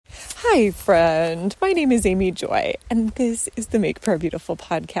Hi, friend. My name is Amy Joy, and this is the Make Prayer Beautiful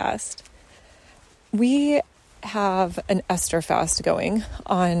podcast. We have an Esther fast going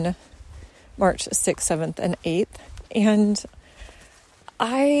on March 6th, 7th, and 8th, and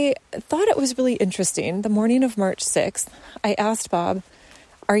I thought it was really interesting. The morning of March 6th, I asked Bob,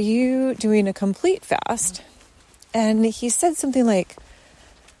 "Are you doing a complete fast?" And he said something like,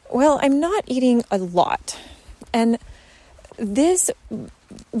 "Well, I'm not eating a lot." And this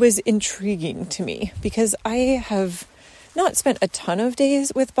was intriguing to me because I have not spent a ton of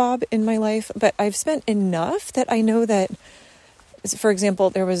days with Bob in my life, but I've spent enough that I know that, for example,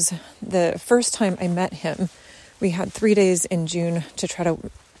 there was the first time I met him, we had 3 days in June to try to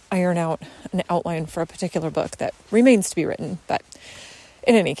iron out an outline for a particular book that remains to be written. But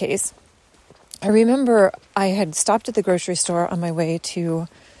in any case, I remember I had stopped at the grocery store on my way to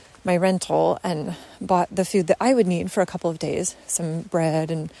my rental and bought the food that I would need for a couple of days, some bread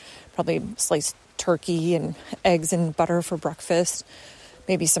and probably sliced turkey and eggs and butter for breakfast,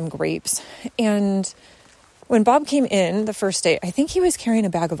 maybe some grapes. And when Bob came in the first day, I think he was carrying a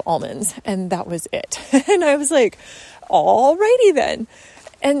bag of almonds, and that was it. And I was like, alrighty then.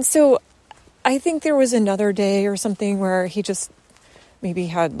 And so I think there was another day or something where he just maybe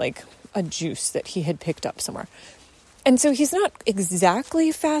had like a juice that he had picked up somewhere. And so he's not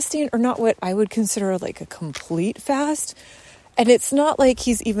exactly fasting, or not what I would consider like a complete fast. And it's not like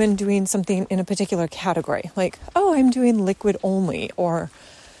he's even doing something in a particular category, like, oh, I'm doing liquid only, or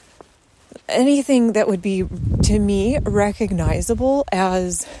anything that would be, to me, recognizable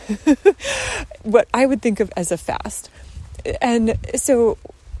as what I would think of as a fast. And so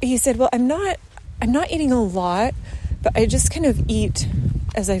he said, well, I'm not eating a lot, but I just kind of eat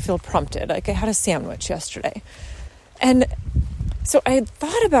as I feel prompted. Like I had a sandwich yesterday. And so I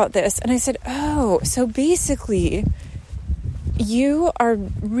thought about this and I said, oh, so basically you are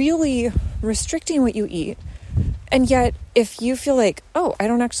really restricting what you eat. And yet if you feel like, oh, I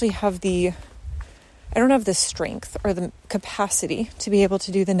don't have the strength or the capacity to be able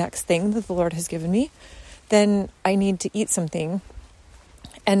to do the next thing that the Lord has given me, then I need to eat something.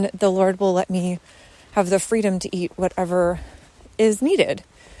 And the Lord will let me have the freedom to eat whatever is needed.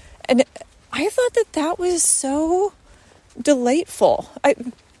 And I thought that was so delightful.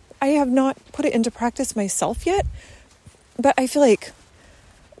 I have not put it into practice myself yet, but I feel like,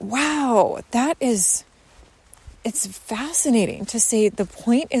 wow, it's fascinating to say the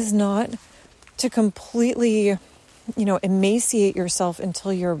point is not to completely, emaciate yourself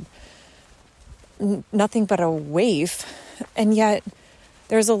until you're nothing but a waif. And yet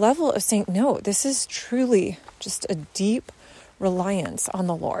there's a level of saying, no, this is truly just a deep reliance on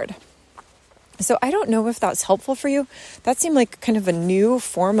the Lord. So I don't know if that's helpful for you. That seemed like kind of a new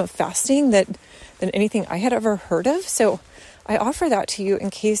form of fasting than anything I had ever heard of. So I offer that to you in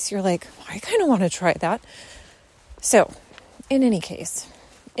case you're like, I kind of want to try that. So in any case,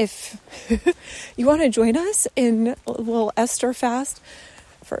 if you want to join us in a little Esther fast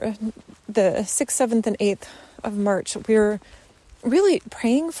for the 6th, 7th, and 8th of March, we're really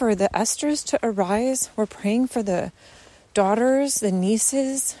praying for the Esthers to arise. We're praying for the daughters, the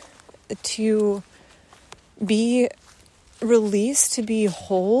nieces, to be released, to be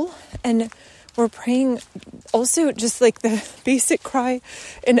whole. And we're praying also just like the basic cry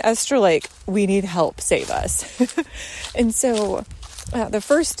in Esther, like, we need help, save us. And so the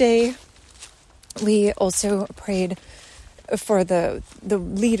first day, we also prayed for the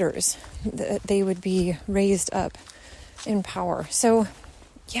leaders, that they would be raised up in power. So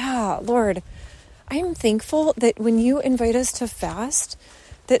yeah, Lord, I'm thankful that when you invite us to fast,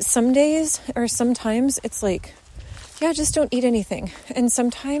 that some days or sometimes it's like, yeah, just don't eat anything. And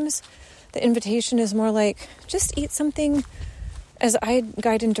sometimes the invitation is more like, just eat something as I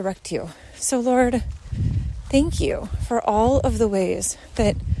guide and direct you. So Lord, thank you for all of the ways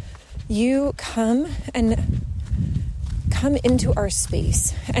that you come into our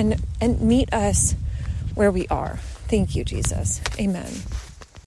space and meet us where we are. Thank you, Jesus. Amen.